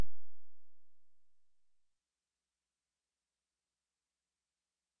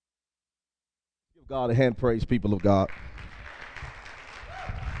Give God a hand praise, people of God,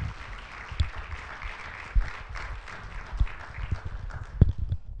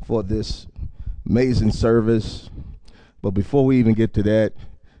 for this amazing service. But before we even get to that,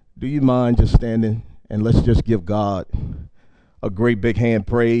 do you mind just standing and let's just give God a great big hand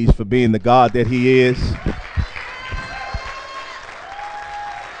praise for being the God that He is?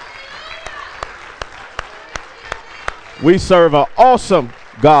 We serve an awesome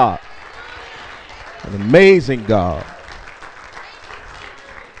God, an amazing God.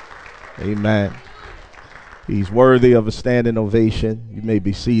 Amen. He's worthy of a standing ovation. You may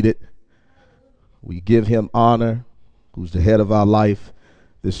be seated. We give Him honor, who's the head of our life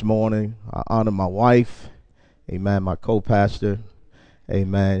this morning. I honor my wife, amen, my co-pastor,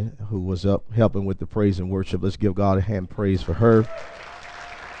 amen, who was up helping with the praise and worship. Let's give God a hand praise for her.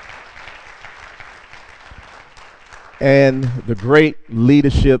 And the great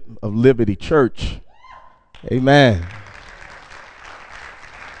leadership of Liberty Church, amen.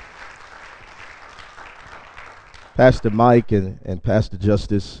 Pastor Mike and Pastor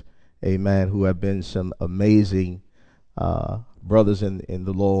Justice, amen, who have been some amazing brothers in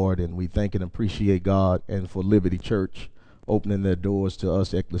the Lord, and we thank and appreciate God and for Liberty Church opening their doors to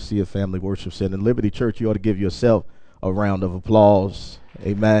us, Ecclesia Family Worship Center. And Liberty Church, you ought to give yourself a round of applause.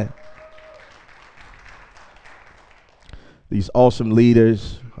 Amen. These awesome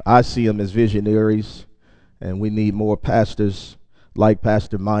leaders, I see them as visionaries, and we need more pastors like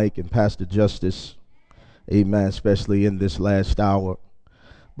Pastor Mike and Pastor Justice. Amen, especially in this last hour.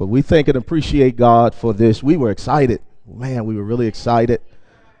 But we thank and appreciate God for this. We were excited. Man, we were really excited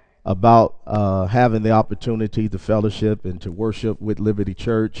about having the opportunity to fellowship and to worship with Liberty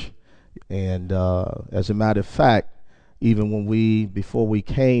Church. And as a matter of fact, even before we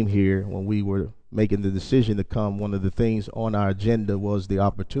came here, when we were making the decision to come, one of the things on our agenda was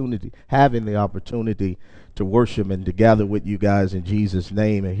having the opportunity to worship and to gather with you guys in Jesus'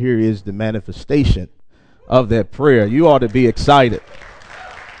 name. And here is the manifestation of that prayer. You ought to be excited.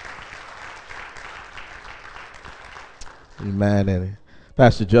 Amen. And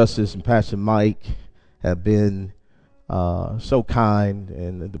Pastor Justice and Pastor Mike have been so kind,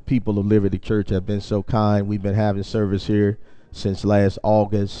 and the people of Liberty Church have been so kind. We've been having service here since last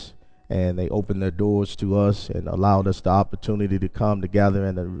August, and they opened their doors to us and allowed us the opportunity to come together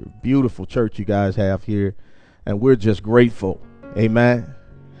in a beautiful church you guys have here, and we're just grateful. Amen.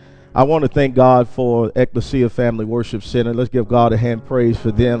 I want to thank God for Ecclesia Family Worship Center. Let's give God a hand praise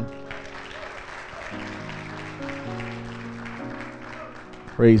for them.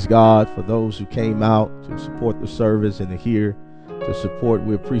 Praise God for those who came out to support the service and here to support.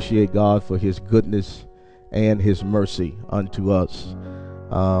 We appreciate God for His goodness and His mercy unto us.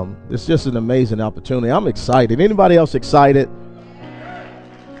 It's just an amazing opportunity. I'm excited. Anybody else excited?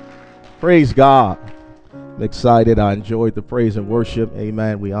 Praise God. I'm excited. I enjoyed the praise and worship.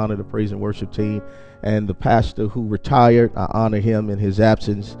 Amen. We honor the praise and worship team and the pastor who retired. I honor him in his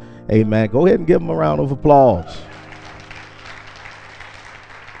absence. Amen. Go ahead and give him a round of applause.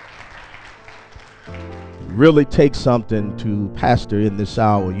 Really takes something to pastor in this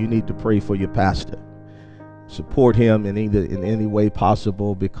hour. You need to pray for your pastor. Support him in any way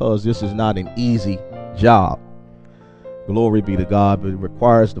possible, because this is not an easy job. Glory be to God, but it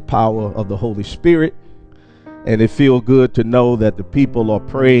requires the power of the Holy Spirit. And it feels good to know that the people are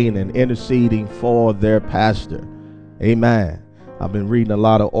praying and interceding for their pastor. Amen. I've been reading a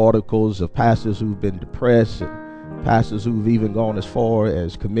lot of articles of pastors who've been depressed and pastors who've even gone as far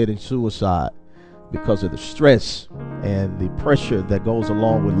as committing suicide because of the stress and the pressure that goes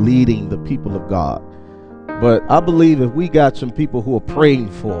along with leading the people of God. But I believe if we got some people who are praying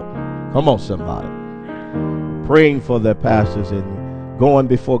for, come on somebody, praying for their pastors and going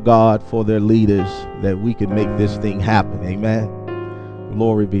before God for their leaders, that we can make this thing happen. Amen.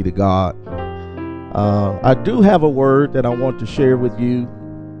 Glory be to God. I do have a word that I want to share with you,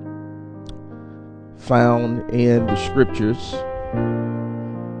 found in the scriptures.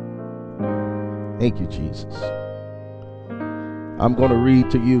 Thank you, Jesus. I'm going to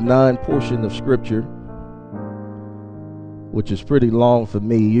read to you 9 portions of scripture, which is pretty long for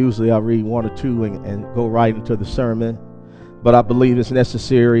me. Usually I read 1 or 2 and go right into the sermon, but I believe it's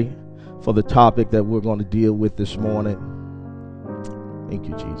necessary for the topic that we're going to deal with this morning. Thank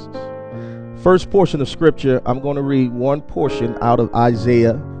you, Jesus. First portion of scripture, I'm going to read one portion out of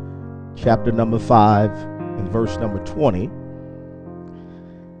Isaiah chapter number 5 and verse number 20.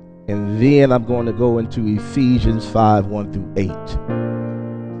 And then I'm going to go into Ephesians 5, 1 through 8.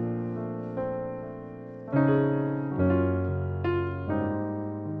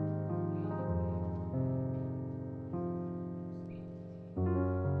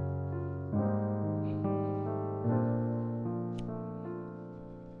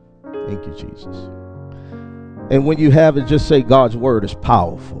 Thank you, Jesus. And when you have it, just say God's word is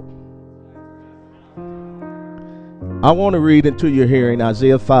powerful. I want to read into your hearing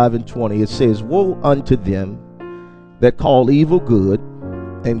Isaiah 5:20. It says, woe unto them that call evil good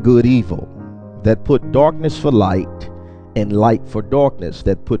and good evil, that put darkness for light and light for darkness,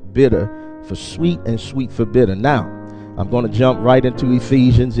 that put bitter for sweet and sweet for bitter. Now, I'm going to jump right into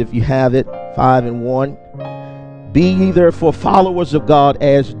Ephesians, if you have it, 5:1. Be ye therefore followers of God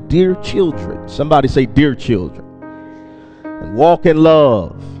as dear children. Somebody say, dear children. And walk in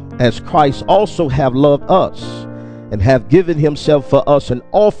love, as Christ also have loved us, and have given himself for us an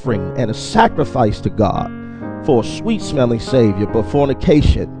offering and a sacrifice to God for a sweet-smelling Savior. But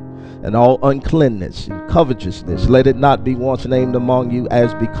fornication and all uncleanness and covetousness, let it not be once named among you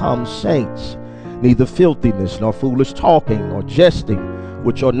as becomes saints, neither filthiness, nor foolish talking, nor jesting,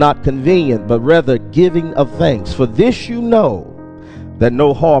 which are not convenient, but rather giving of thanks. For this you know, that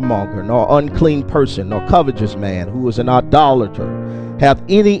no whoremonger, nor unclean person, nor covetous man, who is an idolater, hath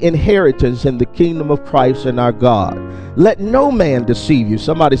any inheritance in the kingdom of Christ and our God. Let no man deceive you.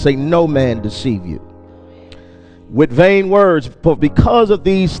 Somebody say, no man deceive you with vain words, for because of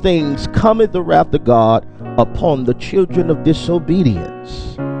these things cometh the wrath of God upon the children of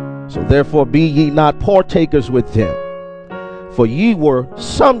disobedience. So therefore be ye not partakers with them, for ye were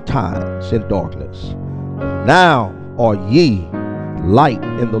sometimes in darkness. Now are ye light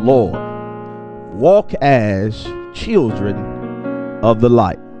in the Lord. Walk as children of the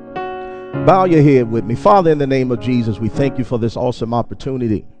light. Bow your head with me. Father, in the name of Jesus, we thank you for this awesome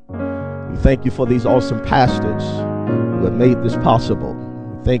opportunity. We thank you for these awesome pastors who have made this possible.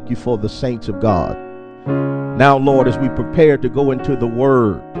 We thank you for the saints of God. Now, Lord, as we prepare to go into the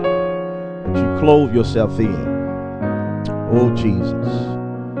word that you clothe yourself in, oh Jesus,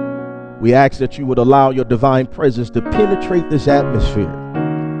 we ask that you would allow your divine presence to penetrate this atmosphere.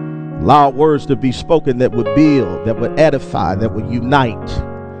 Allow words to be spoken that would build, that would edify, that would unite.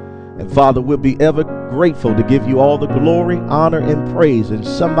 And Father, we'll be ever grateful to give you all the glory, honor, and praise. And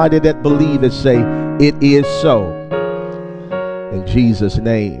somebody that believes it say, it is so. In Jesus'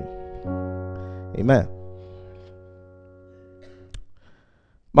 name, amen.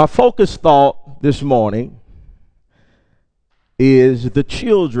 My focus thought this morning is the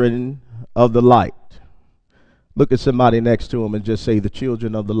children of the light. Look at somebody next to him and just say, the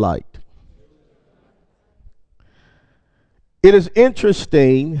children of the light. It is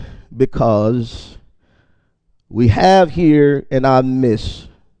interesting because we have here in our midst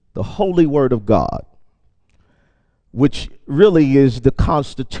the holy word of God, which really is the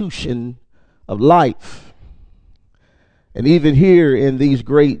constitution of life. And even here in these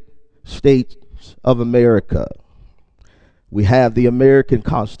great states of America, we have the American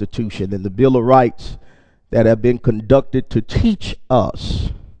Constitution and the Bill of Rights that have been conducted to teach us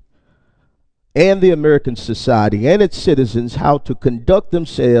and the American society and its citizens how to conduct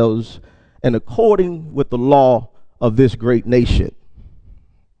themselves and according with the law of this great nation.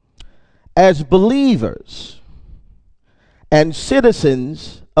 As believers and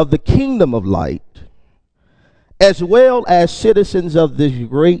citizens of the kingdom of light, as well as citizens of this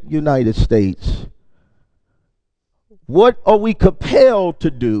great United States, what are we compelled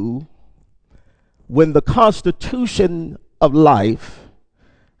to do when the constitution of life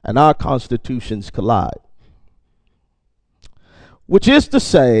and our constitutions collide? Which is to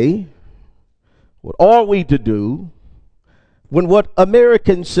say, what are we to do when what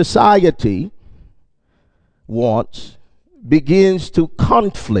American society wants begins to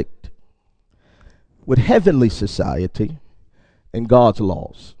conflict with heavenly society and God's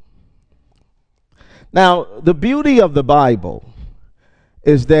laws? Now, the beauty of the Bible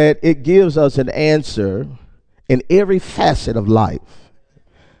is that it gives us an answer in every facet of life.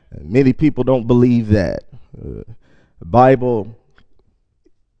 Many people don't believe that. The Bible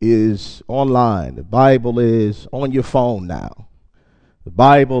is online. The Bible is on your phone now. The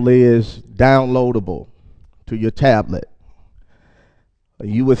Bible is downloadable to your tablet.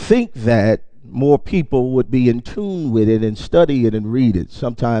 You would think that more people would be in tune with it and study it and read it.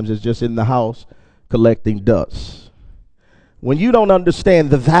 Sometimes it's just in the house collecting dust. When you don't understand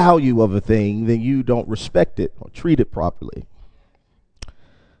the value of a thing, then you don't respect it or treat it properly.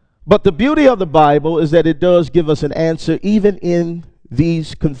 But the beauty of the Bible is that it does give us an answer even in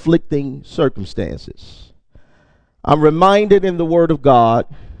these conflicting circumstances. I'm reminded in the Word of God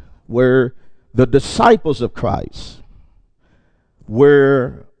where the disciples of Christ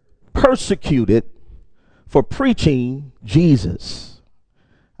were persecuted for preaching Jesus.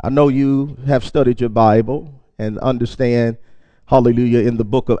 I know you have studied your Bible and understand, hallelujah, in the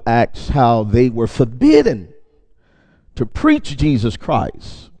book of Acts how they were forbidden to preach Jesus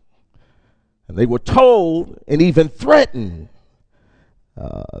Christ And they were told and even threatened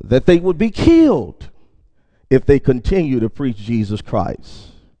that they would be killed if they continue to preach Jesus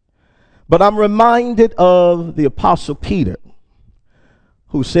Christ. But I'm reminded of the Apostle Peter,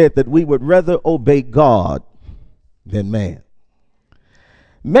 who said that we would rather obey God than man.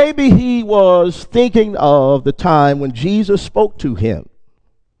 Maybe he was thinking of the time when Jesus spoke to him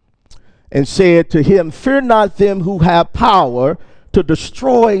and said to him, "Fear not them who have power to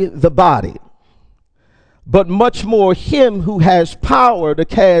destroy the body, but much more him who has power to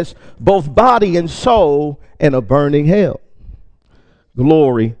cast both body and soul in a burning hell."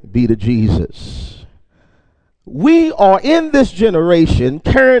 Glory be to Jesus. We are in this generation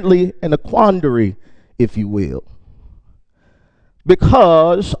currently in a quandary, if you will,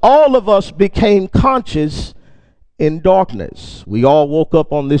 because all of us became conscious in darkness. We all woke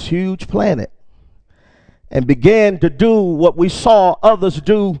up on this huge planet and began to do what we saw others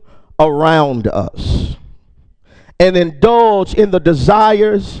do around us and indulge in the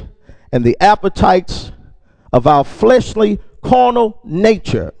desires and the appetites of our fleshly, carnal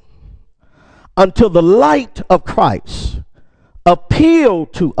nature until the light of Christ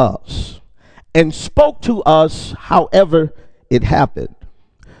appealed to us and spoke to us however it happened.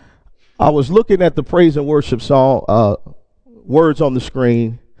 I was looking at the praise and worship song, words on the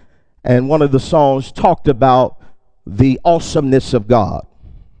screen, and one of the songs talked about the awesomeness of God,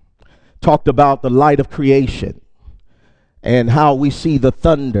 talked about the light of creation, and how we see the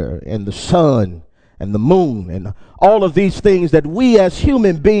thunder and the sun and the moon and all of these things that we as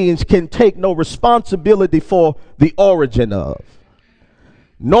human beings can take no responsibility for the origin of,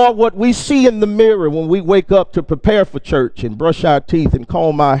 nor what we see in the mirror when we wake up to prepare for church and brush our teeth and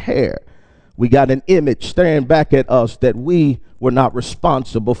comb our hair. We got an image staring back at us that we were not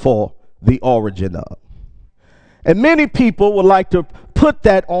responsible for the origin of. And many people would like to put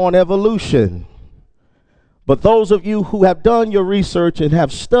that on evolution. But those of you who have done your research and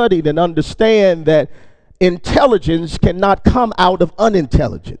have studied and understand that intelligence cannot come out of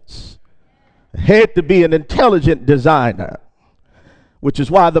unintelligence. It had to be an intelligent designer, which is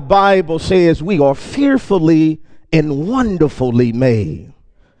why the Bible says we are fearfully and wonderfully made.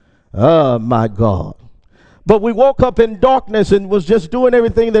 Oh, my God. But we woke up in darkness and was just doing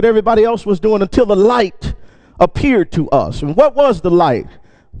everything that everybody else was doing until the light appeared to us. And what was the light?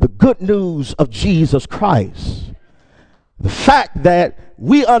 The good news of Jesus Christ. The fact that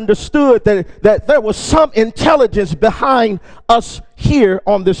we understood that there was some intelligence behind us here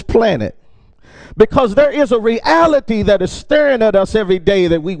on this planet. Because there is a reality that is staring at us every day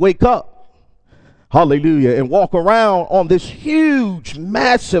that we wake up. Hallelujah. And walk around on this huge,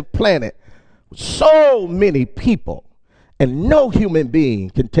 massive planet with so many people. And no human being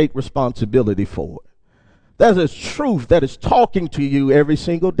can take responsibility for it. That is truth that is talking to you every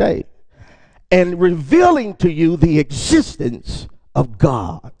single day and revealing to you the existence of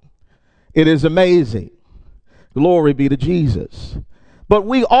God. It is amazing. Glory be to Jesus. But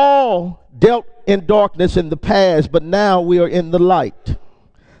we all dealt in darkness in the past, but now we are in the light.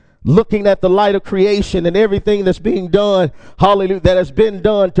 Looking at the light of creation and everything that's being done, hallelujah, that has been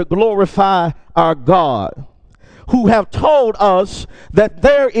done to glorify our God, who have told us that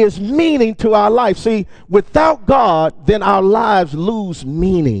there is meaning to our life. See, without God, then our lives lose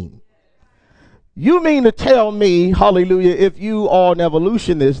meaning. You mean to tell me, hallelujah, if you are an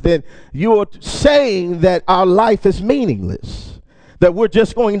evolutionist, then you're saying that our life is meaningless, that we're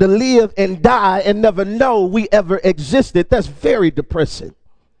just going to live and die and never know we ever existed. That's very depressing.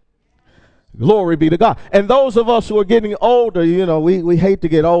 Glory be to God. And those of us who are getting older, you know, we hate to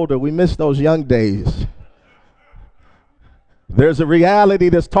get older. We miss those young days. There's a reality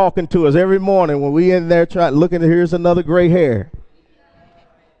that's talking to us every morning when we in there trying looking, here's another gray hair.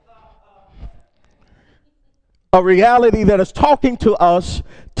 A reality that is talking to us,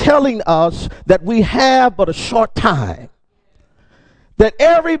 telling us that we have but a short time. That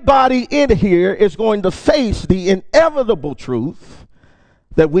everybody in here is going to face the inevitable truth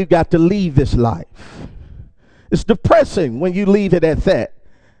that we've got to leave this life. It's depressing when you leave it at that.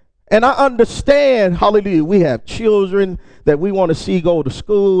 And I understand, hallelujah, we have children that we want to see go to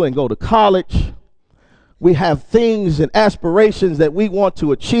school and go to college. We have things and aspirations that we want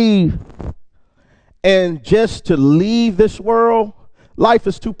to achieve. And just to leave this world, life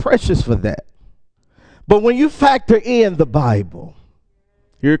is too precious for that. But when you factor in the Bible,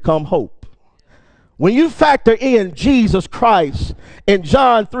 here come hope. When you factor in Jesus Christ in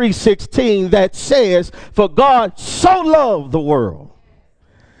John 3:16 that says, "For God so loved the world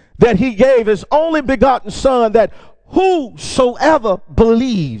that he gave his only begotten son, that whosoever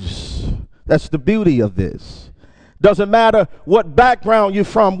believes," that's the beauty of this, Doesn't matter what background you're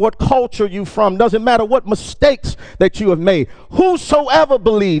from, what culture you're from. Doesn't matter what mistakes that you have made. Whosoever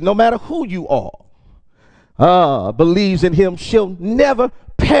believes, no matter who you are, believes in him shall never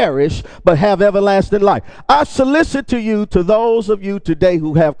perish but have everlasting life. I solicit to you, to those of you today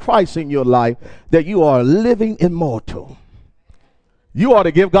who have Christ in your life, that you are living immortal. You ought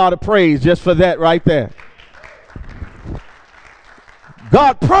to give God a praise just for that right there.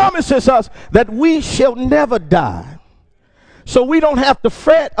 God promises us that we shall never die. So we don't have to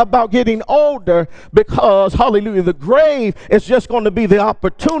fret about getting older because, hallelujah, the grave is just going to be the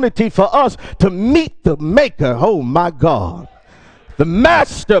opportunity for us to meet the Maker. Oh, my God. The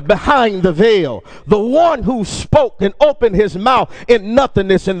master behind the veil, the one who spoke and opened his mouth in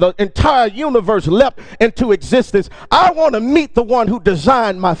nothingness and the entire universe leapt into existence. I want to meet the one who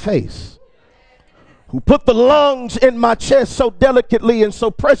designed my face, who put the lungs in my chest so delicately and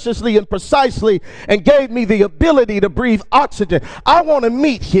so preciously and precisely and gave me the ability to breathe oxygen. I want to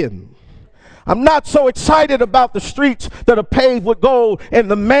meet him. I'm not so excited about the streets that are paved with gold and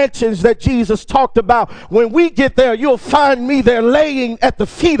the mansions that Jesus talked about. When we get there, you'll find me there laying at the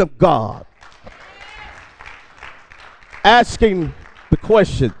feet of God, asking the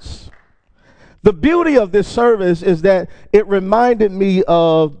questions. The beauty of this service is that it reminded me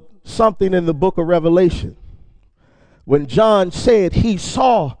of something in the book of Revelation, when John said he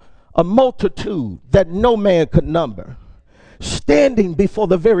saw a multitude that no man could number, standing before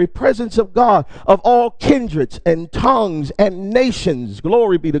the very presence of God, of all kindreds and tongues and nations.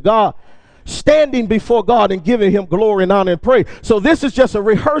 Glory be to God. Standing before God and giving him glory and honor and praise. So this is just a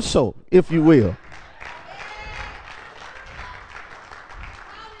rehearsal, if you will.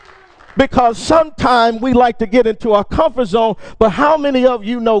 Because sometimes we like to get into our comfort zone, but how many of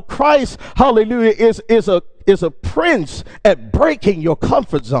you know Christ, hallelujah, is a prince at breaking your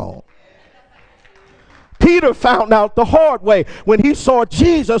comfort zone? Peter found out the hard way. When he saw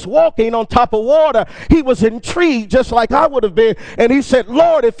Jesus walking on top of water, he was intrigued just like I would have been. And he said,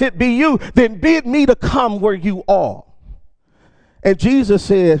 Lord, if it be you, then bid me to come where you are. And Jesus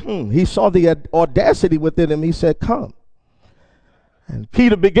said, he saw the audacity within him. He said, come. And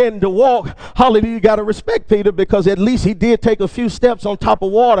Peter began to walk. Hallelujah. You got to respect Peter because at least he did take a few steps on top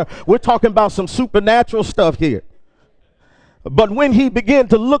of water. We're talking about some supernatural stuff here. But when he began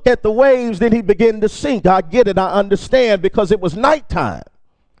to look at the waves, then he began to sink. I get it. I understand, because it was nighttime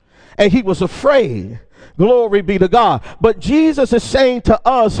and he was afraid. Glory be to God. But Jesus is saying to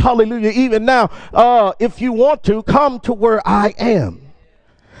us, hallelujah, even now, if you want to, come to where I am.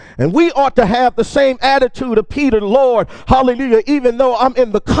 And we ought to have the same attitude of Peter. Lord, hallelujah, even though I'm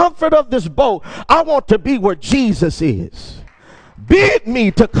in the comfort of this boat, I want to be where Jesus is. Bid me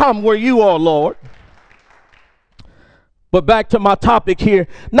to come where you are, Lord. But back to my topic here.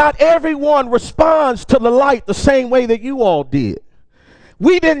 Not everyone responds to the light the same way that you all did.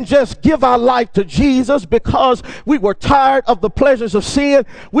 We didn't just give our life to Jesus because we were tired of the pleasures of sin.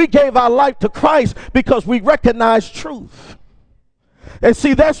 We gave our life to Christ because we recognized truth. And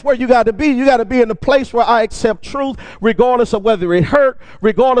see, that's where you got to be. You got to be in a place where I accept truth, regardless of whether it hurt,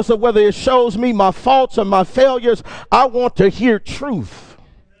 regardless of whether it shows me my faults or my failures. I want to hear truth.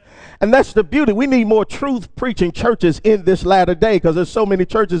 And that's the beauty. We need more truth preaching churches in this latter day, because there's so many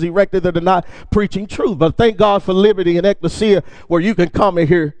churches erected that are not preaching truth. But thank God for Liberty and Ecclesia, where you can come and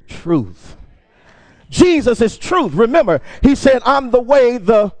hear truth. Jesus is truth. Remember, he said, I'm the way,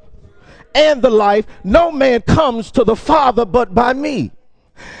 and the life. No man comes to the Father but by me.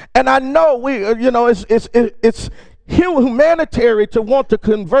 And I know it's humanitarian to want to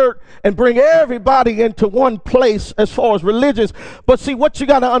convert and bring everybody into one place as far as religions. But see, what you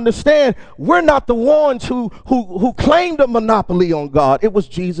got to understand, we're not the ones who claimed a monopoly on God. It was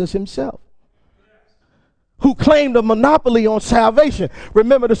Jesus himself who claimed a monopoly on salvation.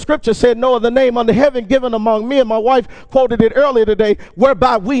 Remember, the scripture said, no other name under heaven given among men. My wife quoted it earlier today,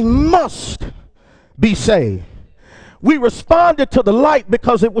 whereby we must be saved. We responded to the light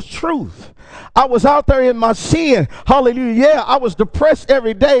because it was truth. I was out there in my sin. Hallelujah. Yeah, I was depressed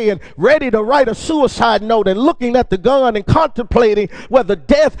every day and ready to write a suicide note and looking at the gun and contemplating whether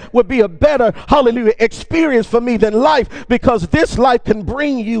death would be a better, hallelujah, experience for me than life, because this life can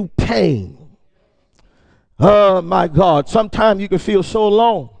bring you pain. Oh, my God. Sometimes you can feel so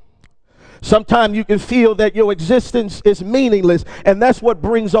alone. Sometimes you can feel that your existence is meaningless, and that's what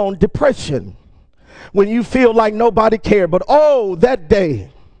brings on depression. When you feel like nobody cared. But oh, that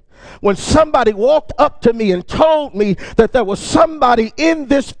day when somebody walked up to me and told me that there was somebody in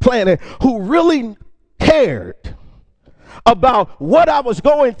this planet who really cared. about what I was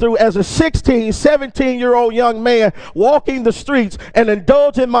going through as a 16, 17-year-old young man walking the streets and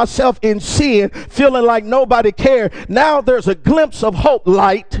indulging myself in sin, feeling like nobody cared. Now there's a glimpse of hope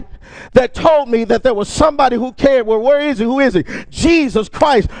light that told me that there was somebody who cared. Well, where is he? Who is he? Jesus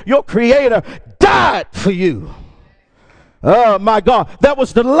Christ, your creator, died for you. Oh my God, that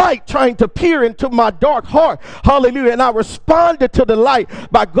was the light trying to peer into my dark heart. Hallelujah. And I responded to the light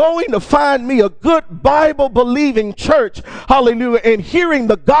by going to find me a good Bible believing church. Hallelujah. And hearing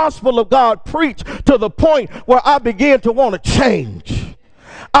the gospel of God preached to the point where I began to want to change.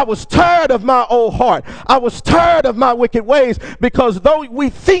 I was tired of my old heart. I was tired of my wicked ways, because though we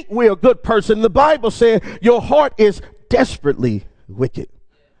think we're a good person, the Bible said your heart is desperately wicked.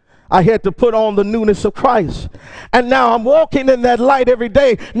 I had to put on the newness of Christ. And now I'm walking in that light every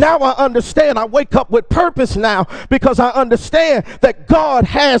day. Now I understand. I wake up with purpose now, because I understand that God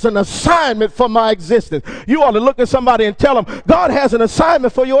has an assignment for my existence. You ought to look at somebody and tell them, God has an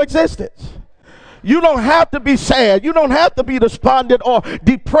assignment for your existence. You don't have to be sad. You don't have to be despondent or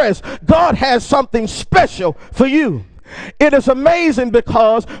depressed. God has something special for you. It is amazing,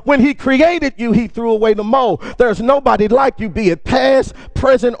 because when he created you, he threw away the mold. There's nobody like you, be it past,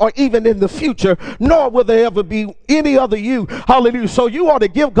 present, or even in the future, nor will there ever be any other you. Hallelujah. So you ought to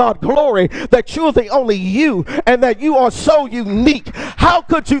give God glory that you're the only you, and that you are so unique. How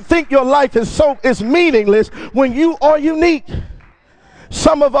could you think your life is meaningless when you are unique?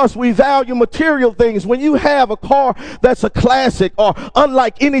 Some of us, we value material things. When you have a car that's a classic or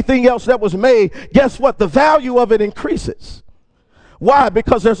unlike anything else that was made, guess what? The value of it increases. Why?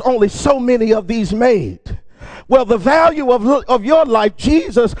 Because there's only so many of these made. Well, the value of your life,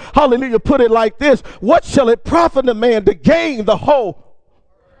 Jesus, hallelujah, put it like this: what shall it profit a man to gain the whole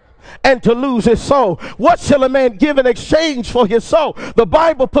and to lose his soul? What shall a man give in exchange for his soul? The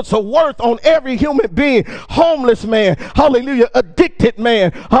Bible puts a worth on every human being. Homeless man, hallelujah, addicted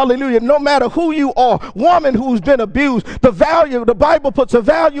man, hallelujah, no matter who you are, woman who's been abused, the Bible puts a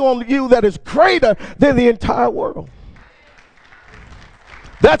value on you that is greater than the entire world.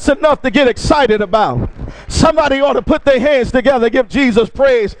 That's enough to get excited about. Somebody ought to put their hands together, give Jesus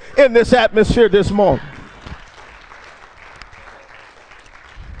praise in this atmosphere this morning.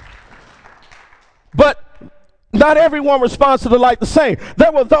 But not everyone responds to the light the same.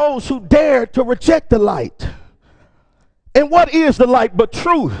 There were those who dared to reject the light. And what is the light but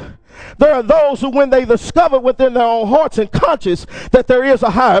truth? There are those who, when they discover within their own hearts and conscience that there is a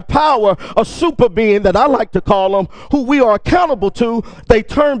higher power, a super being that I like to call them, who we are accountable to, they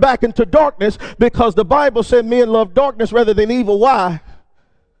turn back into darkness, because the Bible said men love darkness rather than evil. Why?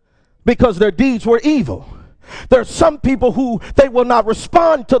 Because their deeds were evil. There are some people who they will not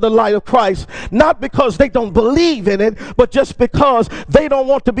respond to the light of Christ, not because they don't believe in it, but just because they don't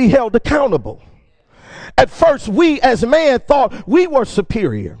want to be held accountable. At first, we as man thought we were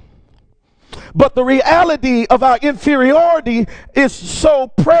superior. But the reality of our inferiority is so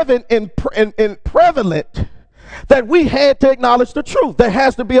prevalent and prevalent that we had to acknowledge the truth. There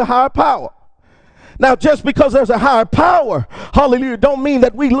has to be a higher power. Now, just because there's a higher power, hallelujah, don't mean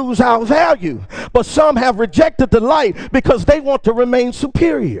that we lose our value. But some have rejected the light because they want to remain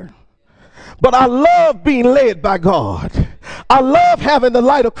superior. But I love being led by God. I love having the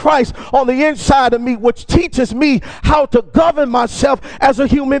light of Christ on the inside of me, which teaches me how to govern myself as a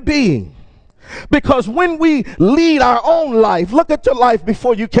human being. Because when we lead our own life, look at your life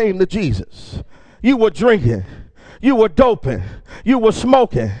before you came to Jesus. You were drinking. You were doping. You were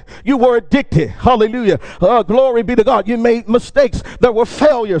smoking. You were addicted. Hallelujah. Glory be to God. You made mistakes. There were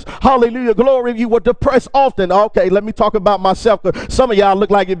failures. Hallelujah. Glory. You were depressed often. Okay, let me talk about myself. Some of y'all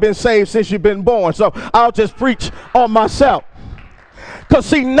look like you've been saved since you've been born. So I'll just preach on myself. Because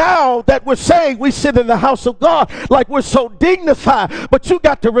see, now that we're saying we sit in the house of God like we're so dignified, but you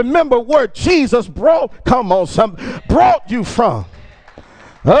got to remember where Jesus brought you from.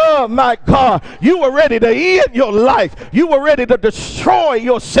 Oh my God, you were ready to end your life. You were ready to destroy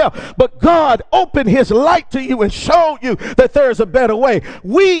yourself. But God opened his light to you and showed you that there is a better way.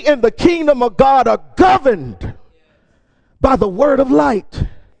 We in the kingdom of God are governed by the word of light,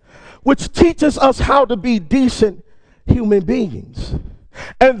 which teaches us how to be decent human beings.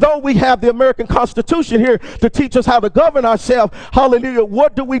 And though we have the American Constitution here to teach us how to govern ourselves, hallelujah,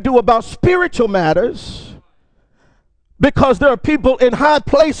 what do we do about spiritual matters? Because there are people in high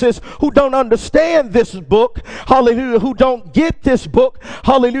places who don't understand this book, hallelujah, who don't get this book,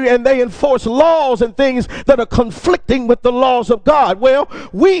 hallelujah, and they enforce laws and things that are conflicting with the laws of God. Well,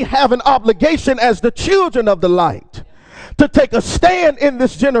 we have an obligation as the children of the light to take a stand in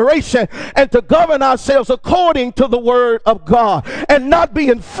this generation and to govern ourselves according to the word of God and not be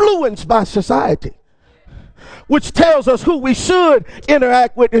influenced by society. which tells us who we should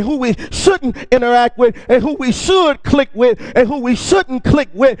interact with and who we shouldn't interact with, and who we should click with and who we shouldn't click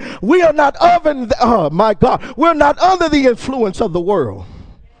with. We are not we're not under the influence of the world.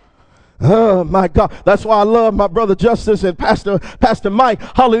 Oh my God. That's why I love my brother Justice and Pastor Mike.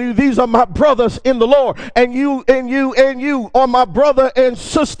 Hallelujah. These are my brothers in the Lord. And you are my brother and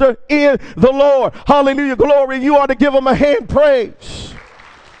sister in the Lord. Hallelujah. Glory. You ought to give them a hand praise.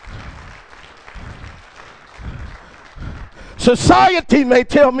 Society may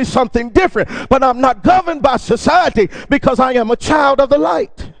tell me something different, but I'm not governed by society because I am a child of the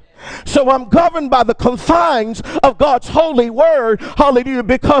light. So I'm governed by the confines of God's holy word, hallelujah,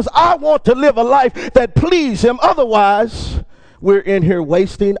 because I want to live a life that pleases him. Otherwise, we're in here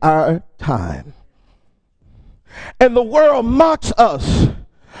wasting our time. And the world mocks us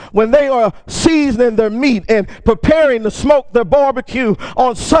when they are seasoning their meat and preparing to smoke their barbecue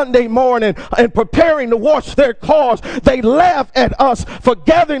on Sunday morning and preparing to wash their cars. They laugh at us for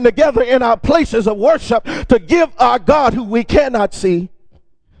gathering together in our places of worship to give our God, who we cannot see,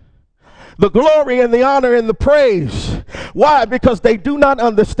 the glory and the honor and the praise. Why? Because they do not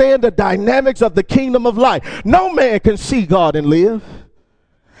understand the dynamics of the kingdom of light. No man can see God and live.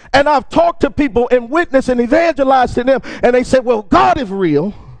 And I've talked to people and witnessed and evangelized to them, and they say, well, God is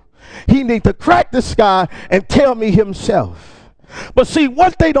real. He needs to crack the sky and tell me himself. But see,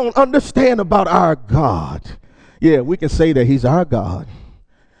 what they don't understand about our God, yeah, we can say that he's our God.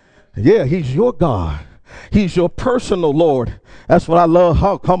 Yeah, he's your God. He's your personal Lord. That's what I love.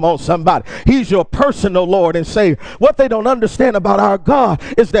 Oh, come on, somebody. He's your personal Lord and Savior. What they don't understand about our God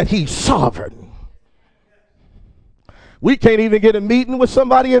is that he's sovereign. We can't even get a meeting with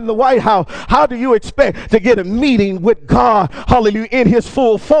somebody in the White House. How do you expect to get a meeting with God, hallelujah, in his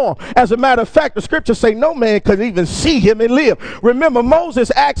full form? As a matter of fact, the scriptures say no man could even see him and live. Remember,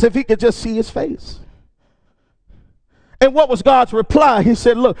 Moses asked if he could just see his face. And what was God's reply? He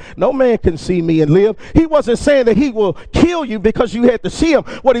said, look, no man can see me and live. He wasn't saying that he will kill you because you had to see him.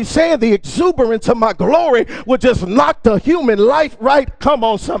 What he's saying, the exuberance of my glory would just knock the human life right, come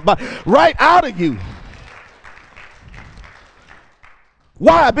on somebody, right out of you.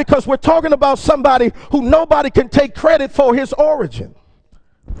 Why? Because we're talking about somebody who nobody can take credit for his origin.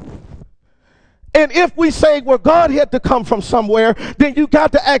 And if we say, well, God had to come from somewhere, then you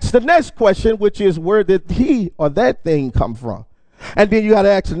got to ask the next question, which is, where did he or that thing come from? And then you got to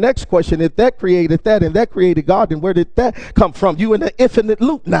ask the next question, if that created that and that created God, then where did that come from? You in an infinite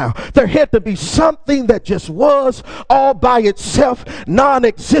loop now. There had to be something that just was all by itself,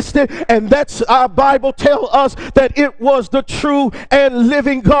 non-existent, and that's our Bible tell us that it was the true and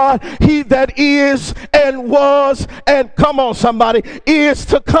living God, he that is and was and, come on somebody, is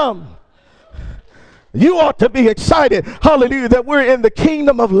to come. You ought to be excited, hallelujah, that we're in the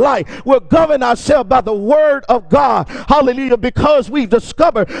kingdom of light. We'll govern ourselves by the word of God, hallelujah, because we've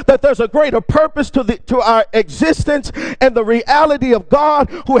discovered that there's a greater purpose to our existence, and the reality of God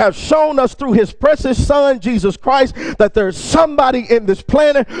who has shown us through his precious son, Jesus Christ, that there's somebody in this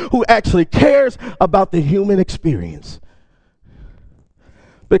planet who actually cares about the human experience.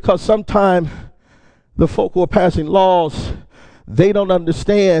 Because sometimes the folk who are passing laws, they don't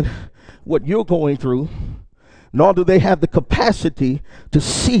understand what you're going through, nor do they have the capacity to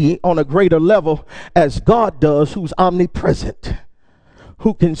see on a greater level as God does, who's omnipresent,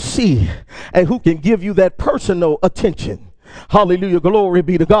 who can see and who can give you that personal attention. Hallelujah, glory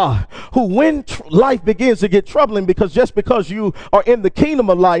be to God. Who, when life begins to get troubling, because just because you are in the kingdom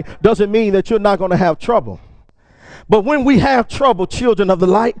of light doesn't mean that you're not going to have trouble. But when we have trouble, children of the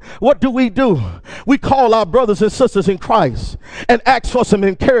light, what do? We call our brothers and sisters in Christ and ask for some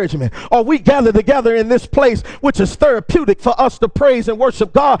encouragement. Or we gather together in this place, which is therapeutic for us to praise and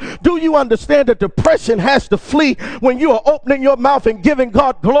worship God. Do you understand that depression has to flee when you are opening your mouth and giving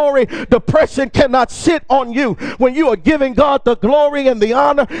God glory? Depression cannot sit on you. When you are giving God the glory and the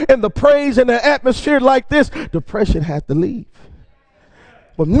honor and the praise in an atmosphere like this, depression has to leave.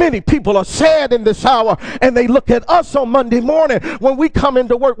 But many people are sad in this hour, and they look at us on Monday morning when we come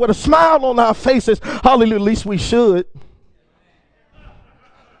into work with a smile on our faces. Hallelujah, at least we should.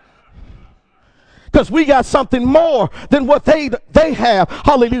 Because we got something more than what they have.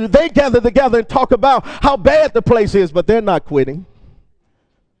 Hallelujah. They gather together and talk about how bad the place is, but they're not quitting.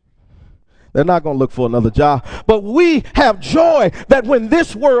 They're not going to look for another job. But we have joy that when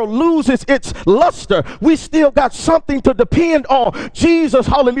this world loses its luster, we still got something to depend on. Jesus,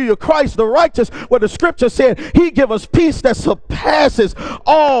 hallelujah, Christ the righteous, where the scripture said he give us peace that surpasses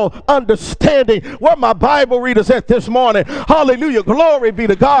all understanding. Where my Bible readers at this morning? Hallelujah, glory be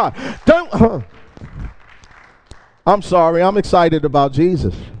to God. I'm sorry, I'm excited about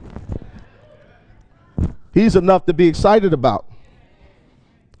Jesus. He's enough to be excited about.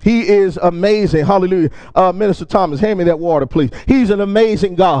 He is amazing. Hallelujah. Minister Thomas, hand me that water, please. He's an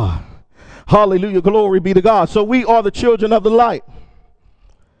amazing God. Hallelujah. Glory be to God. So we are the children of the light.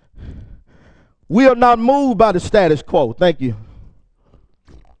 We are not moved by the status quo. Thank you.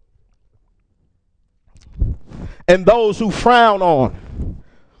 And those who frown on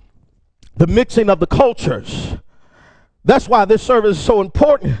the mixing of the cultures. That's why this service is so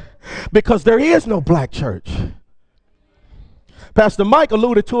important, because there is no black church. Pastor Mike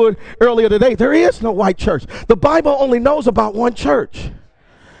alluded to it earlier today. There is no white church. The Bible only knows about one church.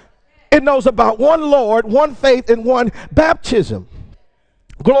 It knows about one Lord, one faith, and one baptism.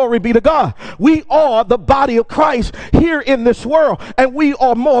 Glory be to God. We are the body of Christ here in this world, and we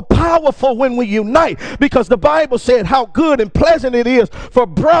are more powerful when we unite, because the Bible said how good and pleasant it is for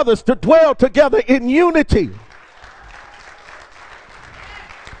brothers to dwell together in unity.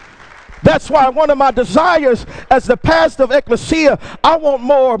 That's why one of my desires as the pastor of Ecclesia, I want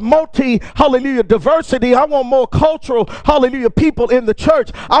more diversity. I want more cultural, people in the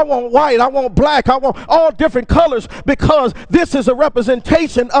church. I want white, I want black, I want all different colors, because this is a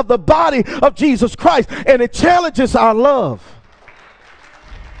representation of the body of Jesus Christ, and it challenges our love.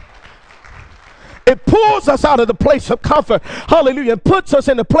 It pulls us out of the place of comfort, and puts us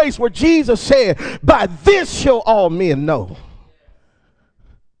in a place where Jesus said, by this shall all men know.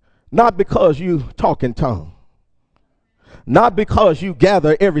 Not because you talk in tongues. Not because you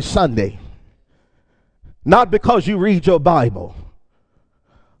gather every Sunday. Not because you read your Bible.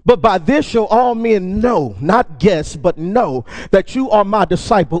 But by this shall all men know, not guess, but know that you are my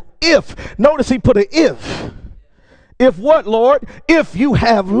disciple. If, notice he put an if. If what, Lord? If you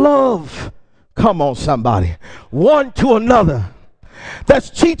have love. Come on, somebody. One to another. That's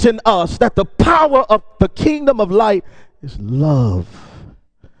teaching us that the power of the kingdom of light is love.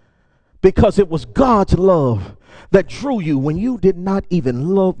 Because it was God's love that drew you when you did not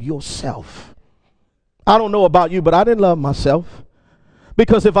even love yourself. I don't know about you, but I didn't love myself.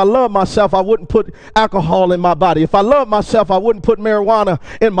 Because if I loved myself, I wouldn't put alcohol in my body. If I loved myself, I wouldn't put marijuana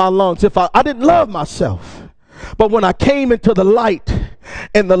in my lungs. I didn't love myself. But when I came into the light,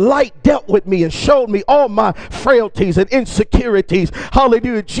 and the light dealt with me and showed me all my frailties and insecurities,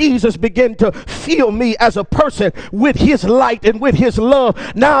 hallelujah, Jesus began to fill me as a person with his light and with his love.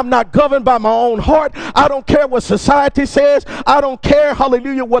 Now I'm not governed by my own heart. I don't care what society says. I don't care,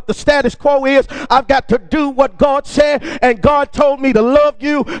 hallelujah, what the status quo is. I've got to do what God said, and God told me to love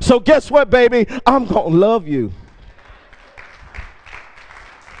you. So guess what, baby? I'm going to love you.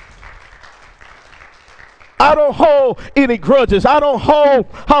 I don't hold any grudges. I don't hold,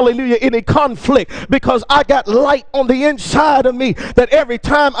 hallelujah, any conflict, because I got light on the inside of me that every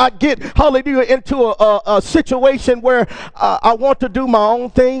time I get, hallelujah, into a situation where I want to do my own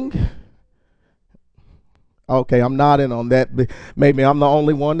thing. Okay, I'm nodding on that. Maybe I'm the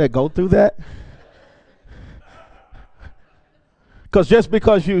only one that go through that. Because just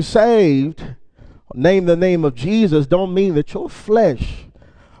because you're saved, name the name of Jesus, don't mean that your flesh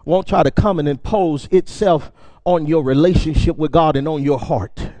won't try to come and impose itself on your relationship with God and on your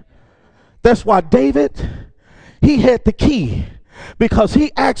heart. That's why David, he had the key, because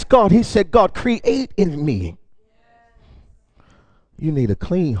he asked God, he said, God, create in me. You need a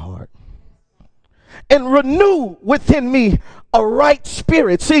clean heart. And renew within me a right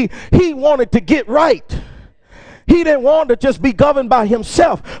spirit. See, he wanted to get right. He didn't want to just be governed by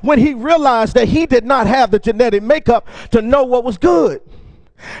himself when he realized that he did not have the genetic makeup to know what was good.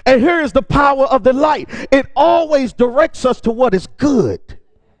 And here is the power of the light. It always directs us to what is good.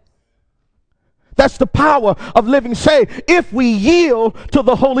 That's the power of living saved if we yield to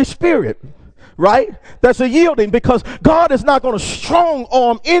the Holy Spirit, right? That's a yielding, because God is not going to strong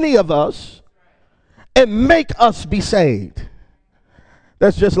arm any of us and make us be saved.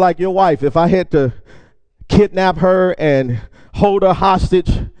 That's just like your wife. If I had to kidnap her and hold her hostage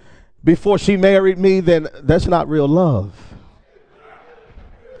before she married me, then that's not real love.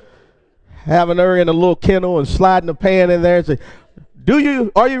 Having her in a little kennel and sliding the pan in there and say,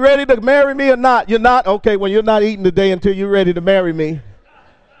 are you ready to marry me or not? You're not? Okay, well, you're not eating today until you're ready to marry me.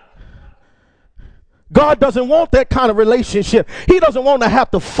 God doesn't want that kind of relationship. He doesn't want to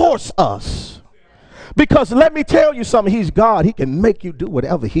have to force us. Because let me tell you something, he's God. He can make you do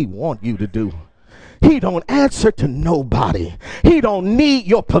whatever he wants you to do. He don't answer to nobody. He don't need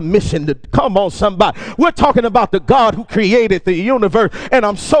your permission to come on, somebody. We're talking about the God who created the universe, and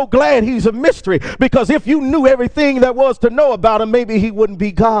I'm so glad he's a mystery, because if you knew everything there was to know about him, maybe he wouldn't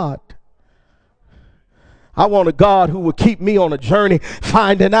be God. I want a God who will keep me on a journey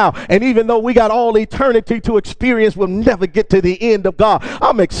finding out. And even though we got all eternity to experience, we'll never get to the end of God.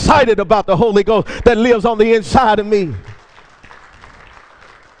 I'm excited about the Holy Ghost that lives on the inside of me.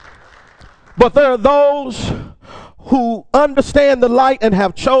 But there are those who understand the light and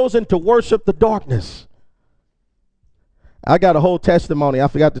have chosen to worship the darkness. I got a whole testimony. I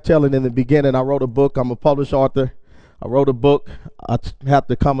forgot to tell it in the beginning. I wrote a book. I'm a published author. I wrote a book. I have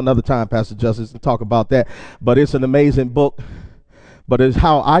to come another time, Pastor Justice, and talk about that. But it's an amazing book. But it's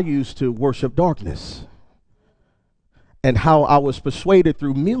how I used to worship darkness and how I was persuaded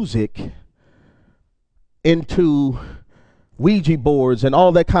through music into Ouija boards and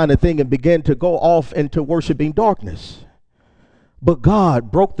all that kind of thing and began to go off into worshiping darkness. But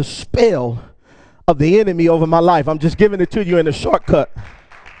God broke the spell of the enemy over my life. I'm just giving it to you in a shortcut.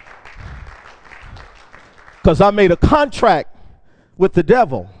 Because I made a contract with the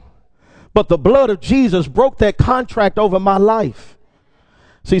devil. But the blood of Jesus broke that contract over my life.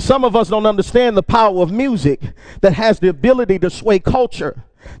 See, some of us don't understand the power of music that has the ability to sway culture,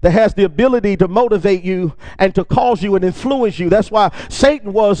 that has the ability to motivate you and to cause you and influence you. That's why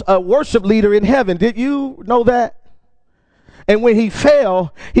Satan was a worship leader in heaven. Did you know that? And when he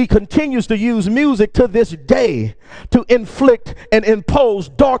fell, he continues to use music to this day to inflict and impose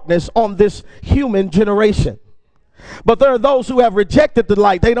darkness on this human generation. But there are those who have rejected the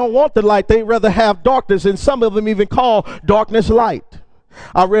light. They don't want the light. They rather have darkness, and some of them even call darkness light.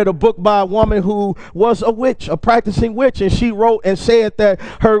 I read a book by a woman who was a witch, a practicing witch, and she wrote and said that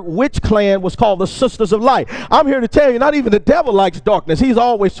her witch clan was called the Sisters of Light. I'm here to tell you, not even the devil likes darkness. He's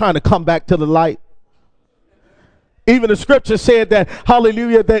always trying to come back to the light. Even the scripture said that,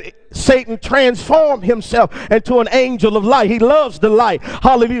 hallelujah, that Satan transformed himself into an angel of light. He loves the light,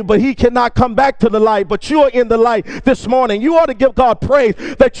 hallelujah, but he cannot come back to the light. But you are in the light this morning. You ought to give God praise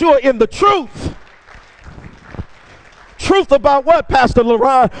that you are in the truth. Truth about what, Pastor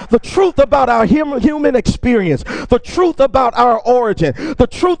Laron? The truth about our human experience. The truth about our origin. The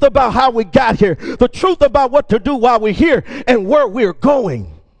truth about how we got here. The truth about what to do while we're here and where we're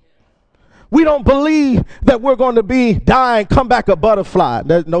going. We don't believe that we're going to die and come back a butterfly.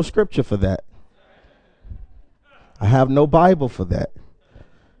 There's no scripture for that. I have no Bible for that.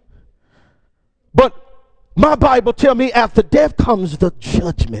 But my Bible tells me after death comes the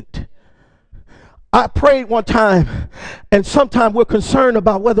judgment. I prayed one time, and sometimes we're concerned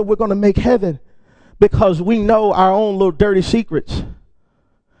about whether we're going to make heaven because we know our own little dirty secrets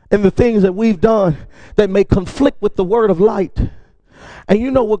and the things that we've done that may conflict with the word of light. And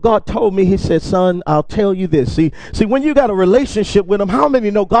you know what God told me? He said, son, I'll tell you this. See, when you got a relationship with him, how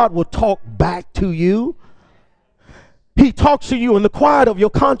many know God will talk back to you? He talks to you in the quiet of your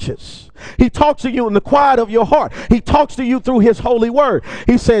conscience. He talks to you in the quiet of your heart. He talks to you through his holy word.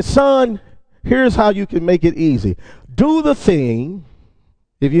 He says, son, here's how you can make it easy. Do the thing.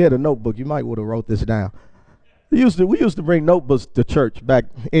 If you had a notebook, you might would have wrote this down. We used to bring notebooks to church back.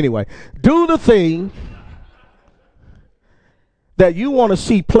 Anyway, do the thing that you want to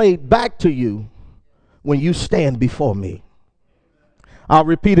see played back to you when you stand before me. I'll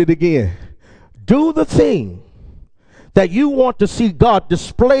repeat it again. Do the thing that you want to see God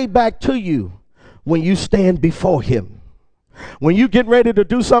display back to you when you stand before him. When you get ready to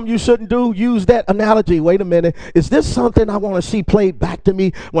do something you shouldn't do, use that analogy. Wait a minute. Is this something I want to see played back to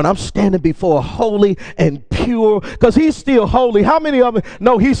me when I'm standing before a holy and pure? Because he's still holy. How many of them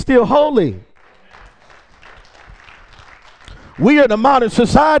know he's still holy? We are in a modern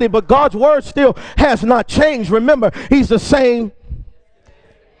society, but God's word still has not changed. Remember, he's the same.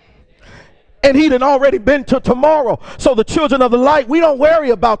 And he had already been to tomorrow. So the children of the light, we don't worry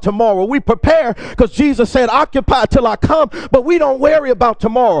about tomorrow. We prepare because Jesus said, occupy till I come. But we don't worry about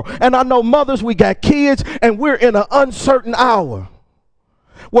tomorrow. And I know mothers, we got kids, and we're in an uncertain hour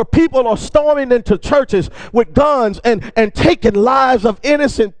where people are storming into churches with guns and taking lives of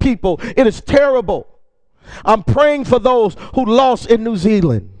innocent people. It is terrible. I'm praying for those who lost in New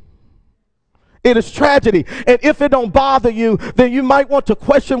Zealand. It is tragedy. And if it don't bother you, then you might want to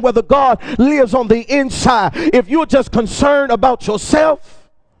question whether God lives on the inside. If you're just concerned about yourself,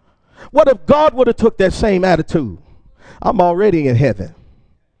 what if God would have took that same attitude? I'm already in heaven.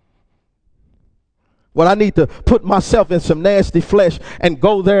 Well, I need to put myself in some nasty flesh and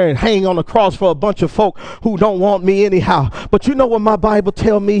go there and hang on the cross for a bunch of folk who don't want me anyhow. But you know what my Bible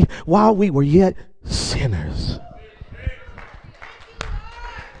tells me? While we were yet sinners.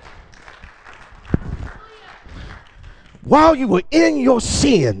 While you were in your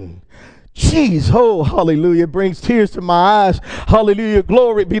sin, hallelujah, it brings tears to my eyes. Hallelujah,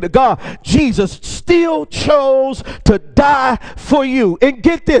 glory be to God. Jesus still chose to die for you. And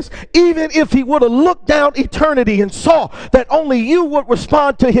get this, even if he would have looked down eternity and saw that only you would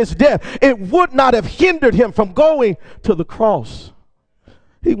respond to his death, it would not have hindered him from going to the cross.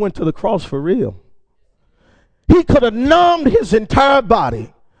 He went to the cross for real. He could have numbed his entire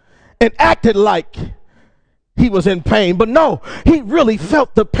body and acted like he was in pain. But no, he really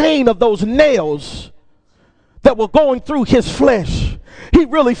felt the pain of those nails that were going through his flesh. He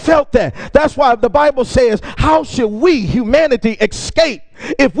really felt that. That's why the Bible says, how should we, humanity, escape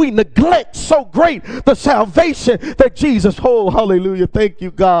if we neglect so great the salvation that Jesus, oh, hallelujah, thank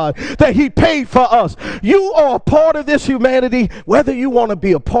you, God, that he paid for us. You are a part of this humanity, whether you want to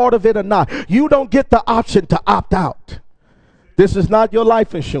be a part of it or not. You don't get the option to opt out. This is not your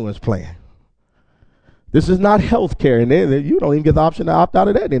life insurance plan. This is not health care, and you don't even get the option to opt out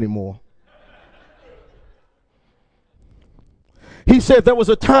of that anymore. He said there was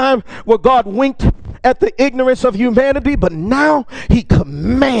a time where God winked at the ignorance of humanity, but now he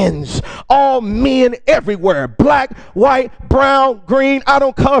commands all men everywhere, black, white, brown, green, I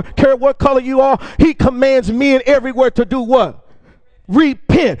don't care what color you are. He commands men everywhere to do what?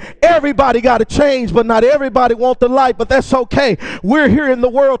 Repent. Everybody got to change, but not everybody want the light, but that's okay. We're here in the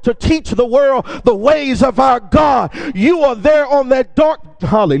world to teach the world the ways of our God. You are there on that dark,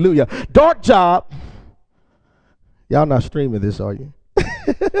 hallelujah, dark job. Y'all not streaming this, are you?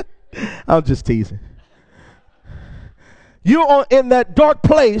 I'm just teasing. You are in that dark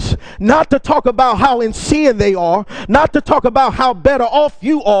place, not to talk about how in sin they are, not to talk about how better off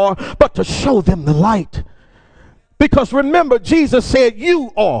you are, but to show them the light. Because remember, Jesus said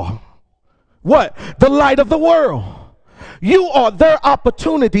you are what? The light of the world. You are their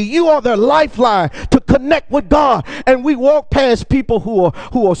opportunity. You are their lifeline to connect with God. And we walk past people who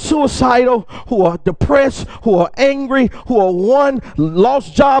are suicidal, who are depressed, who are angry, who are one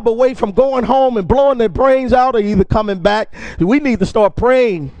lost job away from going home and blowing their brains out or either coming back. We need to start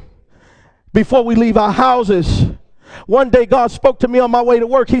praying before we leave our houses. One day God spoke to me on my way to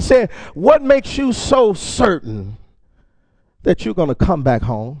work. He said, what makes you so certain that you're going to come back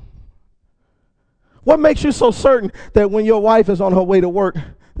home? What makes you so certain that when your wife is on her way to work,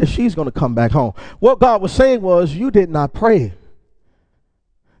 that she's going to come back home? What God was saying was, you did not pray.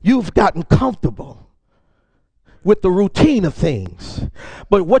 You've gotten comfortable with the routine of things.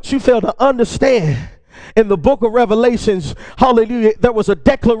 But what you fail to understand, in the book of Revelations, hallelujah, there was a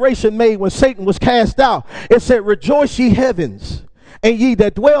declaration made when Satan was cast out. It said, rejoice ye heavens, and ye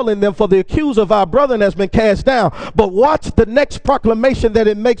that dwell in them, for the accuser of our brethren has been cast down. But watch the next proclamation that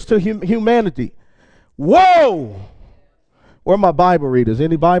it makes to humanity. Woe! Where are my Bible readers?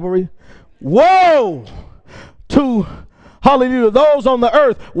 Any Bible readers? Woe to, hallelujah, those on the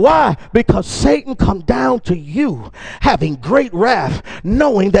earth. Why? Because Satan come down to you having great wrath,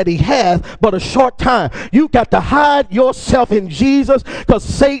 knowing that he hath but a short time. You got to hide yourself in Jesus, because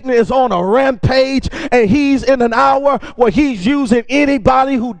Satan is on a rampage, and he's in an hour where he's using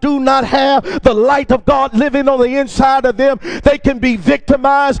anybody who do not have the light of God living on the inside of them. They can be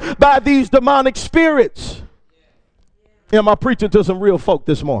victimized by these demonic spirits. Am I preaching to some real folk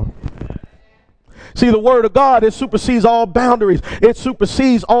this morning? See, the word of God, it supersedes all boundaries. It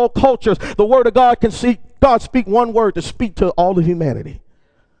supersedes all cultures. The word of God can see God speak one word to speak to all of humanity.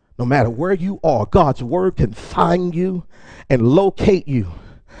 No matter where you are, God's word can find you and locate you.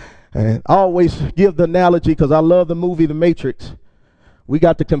 And I always give the analogy, because I love the movie The Matrix. We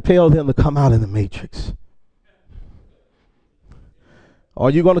got to compel them to come out of the matrix. Are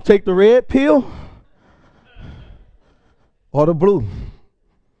you going to take the red pill or the blue?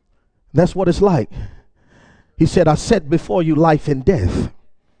 That's what it's like. He said, I set before you life and death.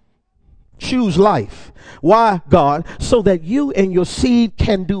 Choose life. Why, God? So that you and your seed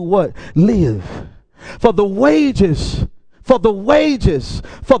can do what? Live. For the wages, for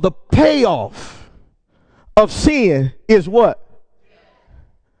the payoff of sin is what?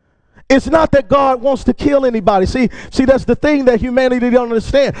 It's not that God wants to kill anybody. See, that's the thing that humanity don't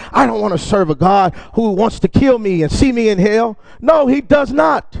understand. I don't want to serve a God who wants to kill me and see me in hell. No, he does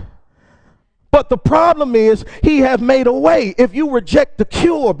not. But the problem is, he have made a way. If you reject the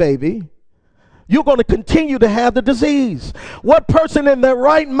cure, baby, you're going to continue to have the disease. What person in their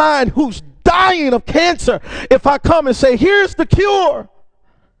right mind who's dying of cancer, if I come and say, here's the cure?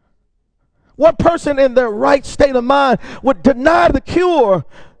 What person in their right state of mind would deny the cure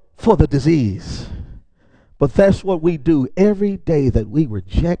for the disease? But that's what we do every day, that we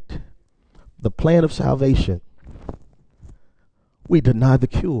reject the plan of salvation. We deny the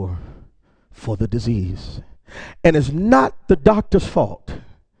cure for the disease. And it's not the doctor's fault.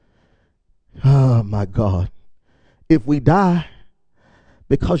 Oh my God. If we die,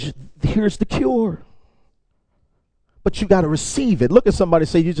 Because here's the cure. But you got to receive it. Look at somebody,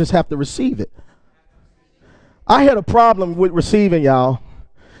 say you just have to receive it. I had a problem with receiving, y'all.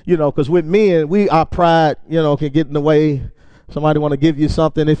 You know, because with men, our pride, can get in the way. Somebody want to give you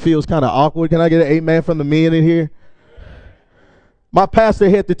something, it feels kind of awkward. Can I get an amen from the men in here? My pastor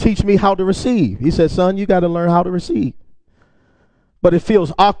had to teach me how to receive. He said, son, you got to learn how to receive. But it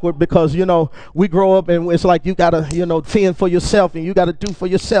feels awkward because, we grow up and it's like you got to, fend for yourself and you got to do for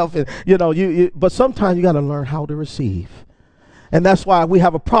yourself. And, but sometimes you got to learn how to receive. And that's why we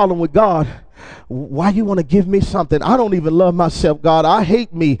have a problem with God. Why you want to give me something? I don't even love myself, God. I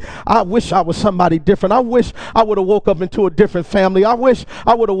hate me. I wish I was somebody different. I wish I would have woke up into a different family. I wish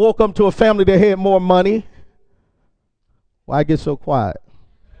I would have woke up to a family that had more money. Why I get so quiet?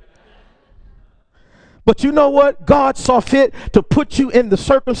 But you know what? God saw fit to put you in the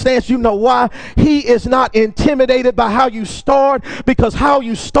circumstance. You know why? He is not intimidated by how you start, because how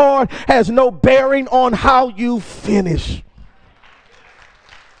you start has no bearing on how you finish.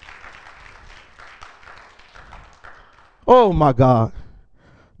 Oh my God,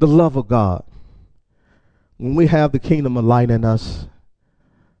 the love of God. When we have the kingdom of light in us,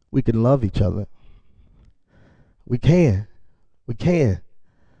 we can love each other. We can.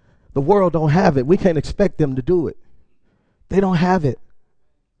 The world don't have it. We can't expect them to do it. They don't have it.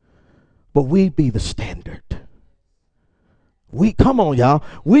 But we be the standard. Come on, y'all.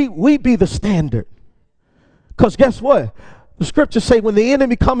 We be the standard. Because guess what? The scriptures say when the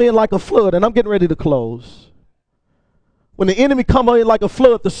enemy come in like a flood, and I'm getting ready to close. When the enemy come in like a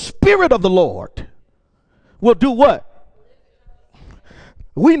flood, the Spirit of the Lord will do what?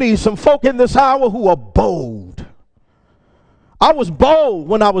 We need some folk in this hour who are bold. I was bold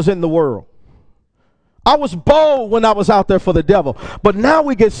when I was in the world. I was bold when I was out there for the devil. But now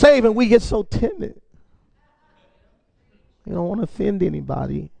we get saved and we get so timid. You don't want to offend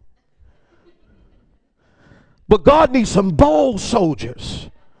anybody. But God needs some bold soldiers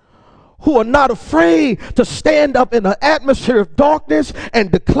who are not afraid to stand up in an atmosphere of darkness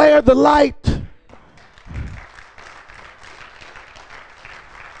and declare the light.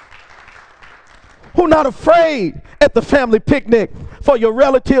 Who are not afraid at the family picnic for your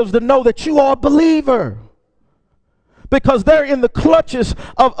relatives to know that you are a believer. Because they're in the clutches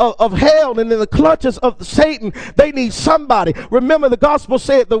of hell and in the clutches of Satan. They need somebody. Remember, the gospel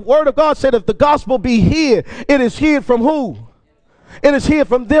said, the word of God said, if the gospel be hid, it is hid from who? It is hid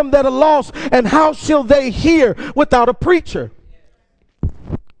from them that are lost. And how shall they hear without a preacher?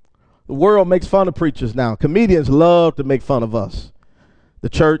 The world makes fun of preachers now. Comedians love to make fun of us. The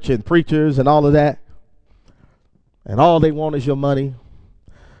church and preachers and all of that. And all they want is your money.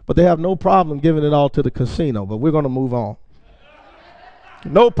 But they have no problem giving it all to the casino. But we're going to move on.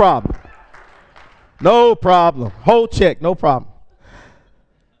 No problem. No problem. Whole check, no problem.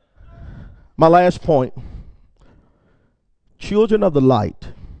 My last point. Children of the light.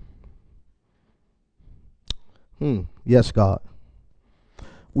 Yes, God.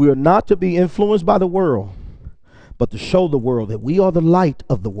 We are not to be influenced by the world, but to show the world that we are the light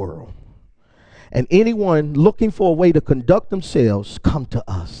of the world. And anyone looking for a way to conduct themselves, come to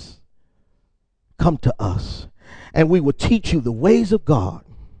us. Come to us. And we will teach you the ways of God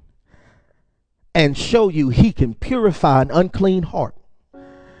and show you he can purify an unclean heart.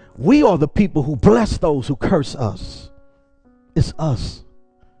 We are the people who bless those who curse us. It's us.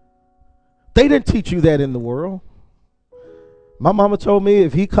 They didn't teach you that in the world. My mama told me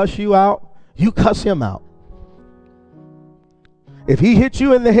if he cuss you out, you cuss him out. If he hit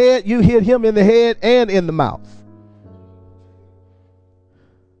you in the head, you hit him in the head and in the mouth.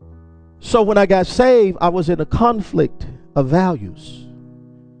 So when I got saved, I was in a conflict of values.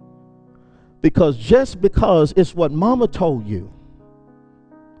 Because just because it's what mama told you,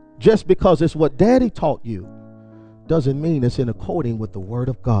 just because it's what daddy taught you, doesn't mean it's in according with the word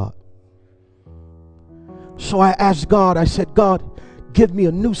of God. So I asked God, I said, God, give me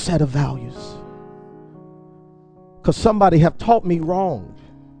a new set of values. Because somebody have taught me wrong.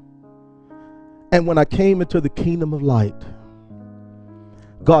 And when I came into the kingdom of light,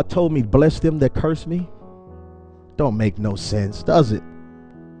 God told me, bless them that curse me. Don't make no sense, does it?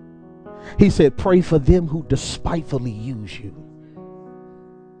 He said, pray for them who despitefully use you.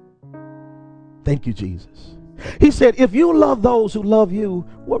 Thank you, Jesus. He said, if you love those who love you,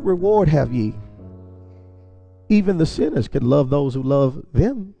 what reward have ye? Even the sinners can love those who love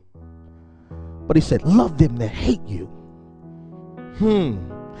them. But he said, love them that hate you.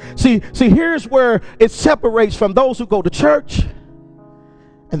 See, here's where it separates from those who go to church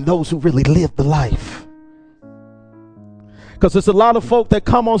and those who really live the life. Because there's a lot of folk that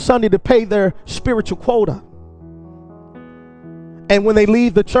come on Sunday to pay their spiritual quota. And when they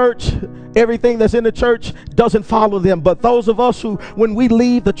leave the church, everything that's in the church doesn't follow them. But those of us who, when we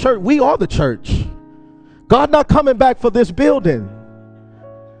leave the church, we are the church. God not coming back for this building.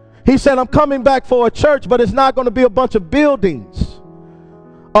 He said, I'm coming back for a church, but it's not going to be a bunch of buildings.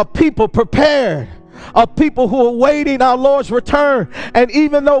 Of people prepared. Of people who are waiting our Lord's return. And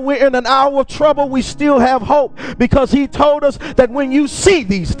even though we're in an hour of trouble, we still have hope. Because he told us that when you see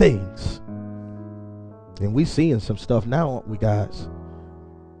these things. And we seeing some stuff now, aren't we, guys?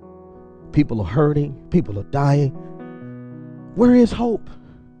 People are hurting. People are dying. Where is hope?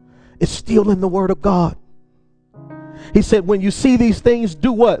 It's still in the Word of God. He said, when you see these things,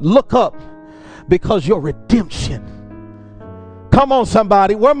 do what? Look up, because your redemption. Come on,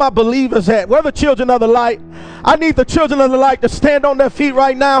 somebody. Where my believers at? Where the children of the light? I need the children of the light to stand on their feet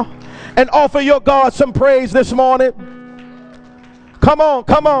right now and offer your God some praise this morning. Come on,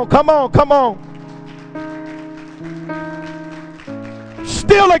 come on, come on, come on.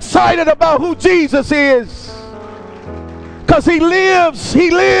 Still excited about who Jesus is. Because he lives,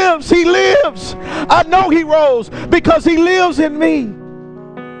 he lives, he lives. I know he rose because he lives in me.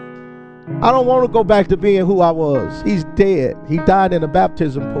 I don't want to go back to being who I was. He's dead. He died in a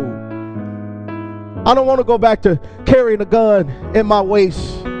baptism pool. I don't want to go back to carrying a gun in my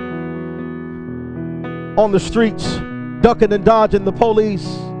waist on the streets, ducking and dodging the police.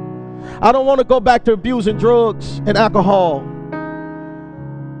 I don't want to go back to abusing drugs and alcohol.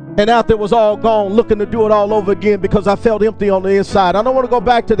 And after it was all gone, looking to do it all over again because I felt empty on the inside. I don't want to go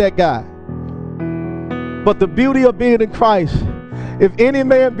back to that guy. But the beauty of being in Christ, if any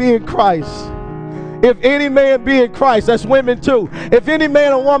man be in Christ, if any man be in Christ, that's women too. If any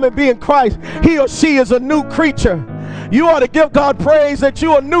man or woman be in Christ, he or she is a new creature. You ought to give God praise that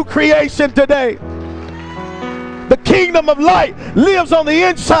you're a new creation today. The kingdom of light lives on the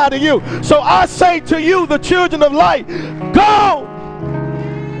inside of you. So I say to you, the children of light, go!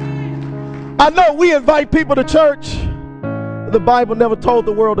 I know we invite people to church. The Bible never told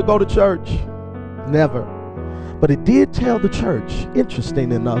the world to go to church. Never. But it did tell the church,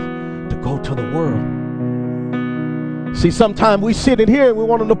 interesting enough, to go to the world. See, sometimes we sit in here and we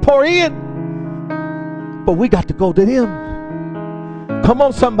want them to pour in, but we got to go to them. Come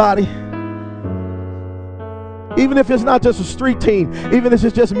on, somebody. Even if it's not just a street team, even if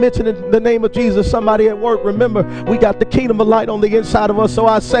it's just mentioning the name of Jesus, somebody at work, remember, we got the kingdom of light on the inside of us. So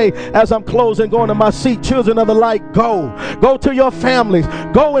I say, as I'm closing, going to my seat, children of the light, go. Go to your families.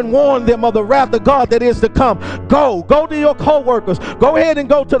 Go and warn them of the wrath of God that is to come. Go. Go to your co-workers. Go ahead and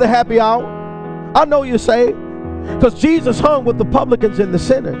go to the happy hour. I know you say, because Jesus hung with the publicans and the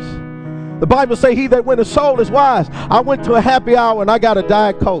sinners. The Bible say, he that went a soul is wise. I went to a happy hour and I got a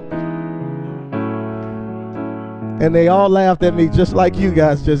Diet Coke. And they all laughed at me just like you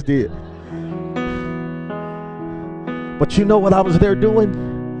guys just did. But you know what I was there doing?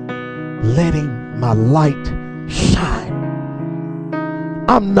 Letting my light shine.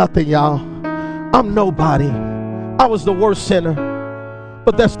 I'm nothing, y'all. I'm nobody. I was the worst sinner.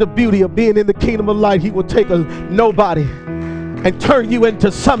 But that's the beauty of being in the kingdom of light. He will take a nobody and turn you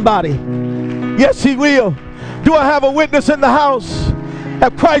into somebody. Yes, he will. Do I have a witness in the house?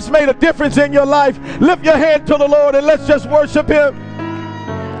 Have Christ made a difference in your life? Lift your hand to the Lord and let's just worship him.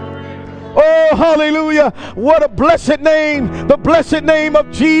 Oh, hallelujah. What a blessed name. The blessed name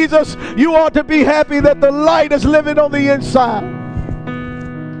of Jesus. You ought to be happy that the light is living on the inside.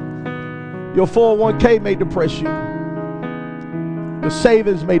 Your 401k may depress you. Your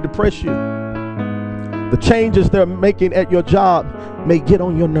savings may depress you. The changes they're making at your job may get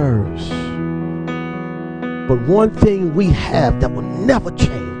on your nerves. But one thing we have that will never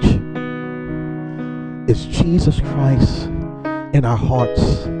change is Jesus Christ in our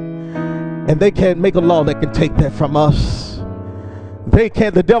hearts. And they can't make a law that can take that from us. They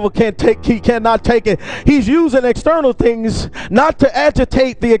can't, the devil can't take, he cannot take it. He's using external things not to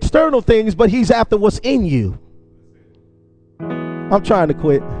agitate the external things, but he's after what's in you. I'm trying to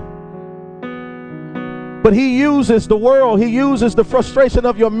quit. But he uses the world, he uses the frustration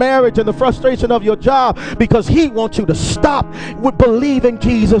of your marriage and the frustration of your job because he wants you to stop with believing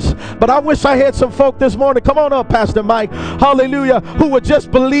Jesus. But I wish I had some folk this morning, come on up, Pastor Mike, hallelujah, who would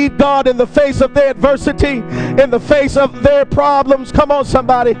just believe God in the face of their adversity, in the face of their problems. Come on,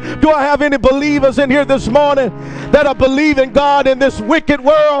 somebody. Do I have any believers in here this morning that are believing God in this wicked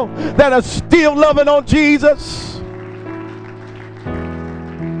world, that are still loving on Jesus?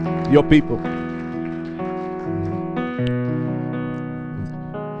 Your people.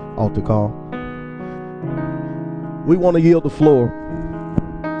 Altar call. We want to yield the floor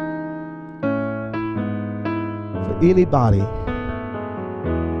for anybody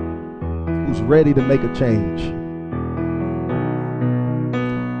who's ready to make a change.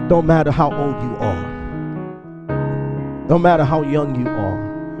 Don't matter how old you are. Don't matter how young you are.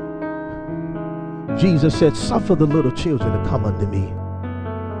 Jesus said, suffer the little children to come unto me.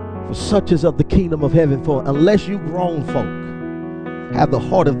 For such is of the kingdom of heaven. For unless you grown folk have the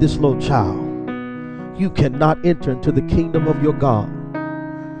heart of this little child, you cannot enter into the kingdom of your God.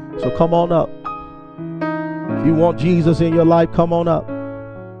 So come on up. If you want Jesus in your life, come on up.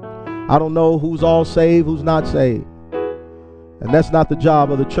 I don't know who's all saved, who's not saved. And that's not the job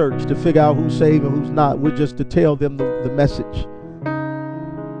of the church to figure out who's saved and who's not. We're just to tell them the message.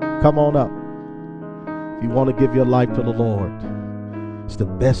 Come on up. If you want to give your life to the Lord, it's the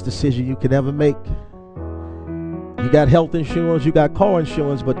best decision you can ever make. You got health insurance, you got car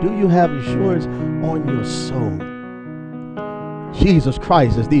insurance, but do you have insurance on your soul? Jesus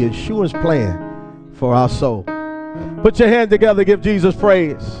Christ is the insurance plan for our soul. Put your hand together, give Jesus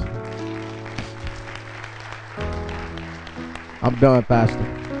praise. I'm done, Pastor.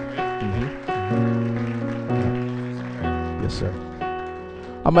 Yes, sir.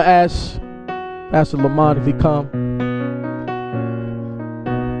 I'm going to ask Pastor Lamont if he come.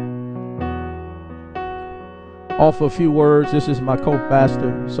 Offer a few words. This is my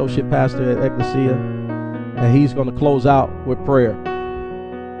co-pastor, associate pastor at Ecclesia, and he's going to close out with prayer.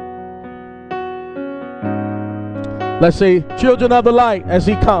 Let's say, children of the light, as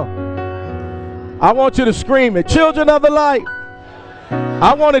he come. I want you to scream it, children of the light.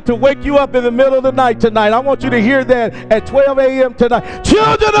 I want it to wake you up in the middle of the night tonight. I want you to hear that at 12 a.m. tonight.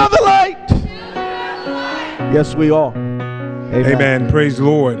 Children of the light. Yes, we are. Amen. Amen. Praise the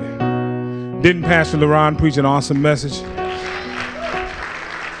Lord. Didn't Pastor LaRon preach an awesome message?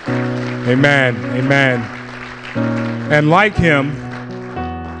 Amen. Amen. And like him,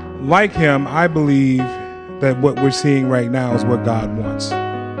 I believe that what we're seeing right now is what God wants.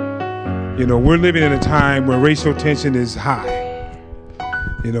 You know, we're living in a time where racial tension is high.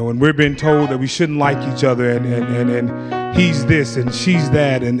 You know, and we're being told that we shouldn't like each other, and he's this and she's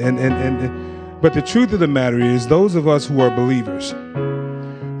that, but the truth of the matter is, those of us who are believers,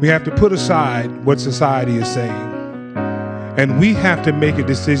 we have to put aside what society is saying, and we have to make a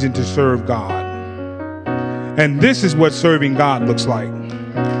decision to serve God. And this is what serving God looks like.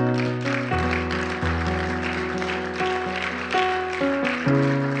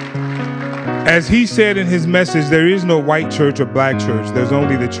 As he said in his message, there is no white church or black church. There's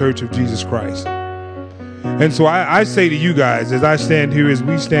only the church of Jesus Christ. And so I say to you guys, as I stand here, as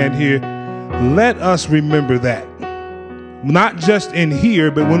we stand here, let us remember that. Not just in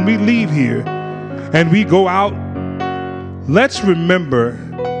here, but when we leave here and we go out, let's remember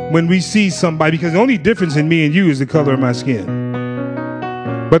when we see somebody, because the only difference in me and you is the color of my skin.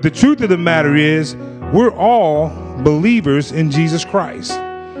 But the truth of the matter is, we're all believers in Jesus Christ.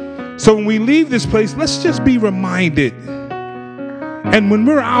 So when we leave this place, let's just be reminded. And when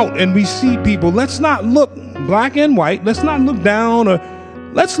we're out and we see people, let's not look black and white. Let's not look down, or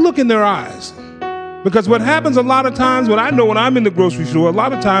let's look in their eyes. Because what happens a lot of times, when I'm in the grocery store, a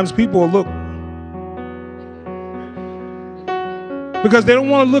lot of times people will look. Because they don't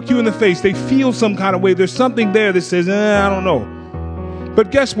want to look you in the face. They feel some kind of way. There's something there that says, I don't know.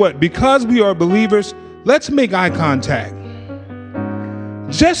 But guess what? Because we are believers, let's make eye contact.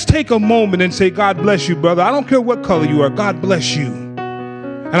 Just take a moment and say, God bless you, brother. I don't care what color you are. God bless you.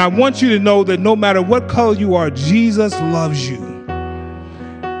 And I want you to know that no matter what color you are, Jesus loves you.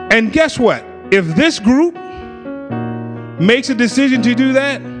 And guess what? If this group makes a decision to do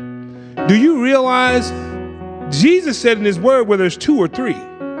that, do you realize Jesus said in his word, where there's 2 or 3,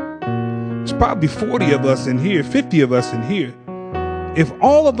 there's probably 40 of us in here, 50 of us in here. If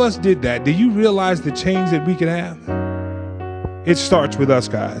all of us did that, do you realize the change that we could have? It starts with us,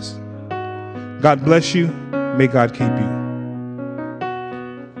 guys. God bless you. May God keep you.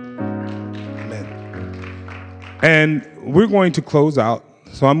 Amen. And we're going to close out,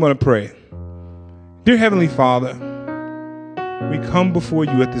 so I'm going to pray. Dear Heavenly Father, we come before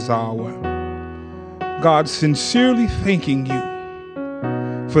you at this hour, God, sincerely thanking you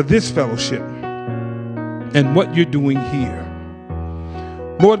for this fellowship and what you're doing here.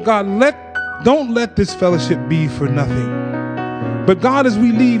 Lord God, don't let this fellowship be for nothing. But God, as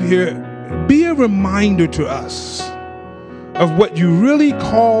we leave here, be a reminder to us of what you really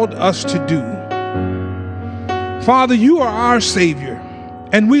called us to do. Father, you are our Savior,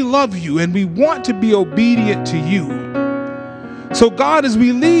 and we love you, and we want to be obedient to you. So God, as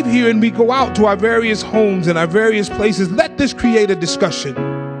we leave here and we go out to our various homes and our various places, let this create a discussion.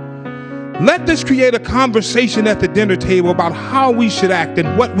 Let this create a conversation at the dinner table about how we should act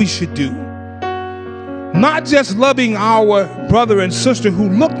and what we should do. Not just loving our brother and sister who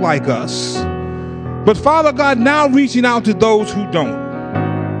look like us, but Father God, now reaching out to those who don't.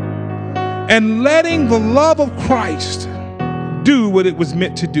 and letting the love of Christ do what it was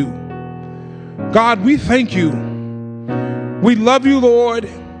meant to do. God, we thank you. We love you, Lord.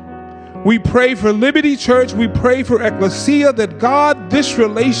 We pray for Liberty Church. We pray for Ecclesia, that God, this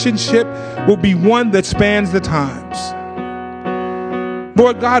relationship will be one that spans the times.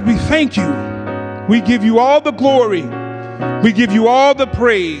 Lord God, we thank you. We give you all the glory. We give you all the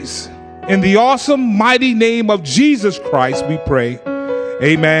praise. In the awesome, mighty name of Jesus Christ, we pray.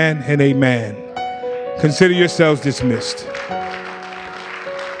 Amen and amen. Consider yourselves dismissed.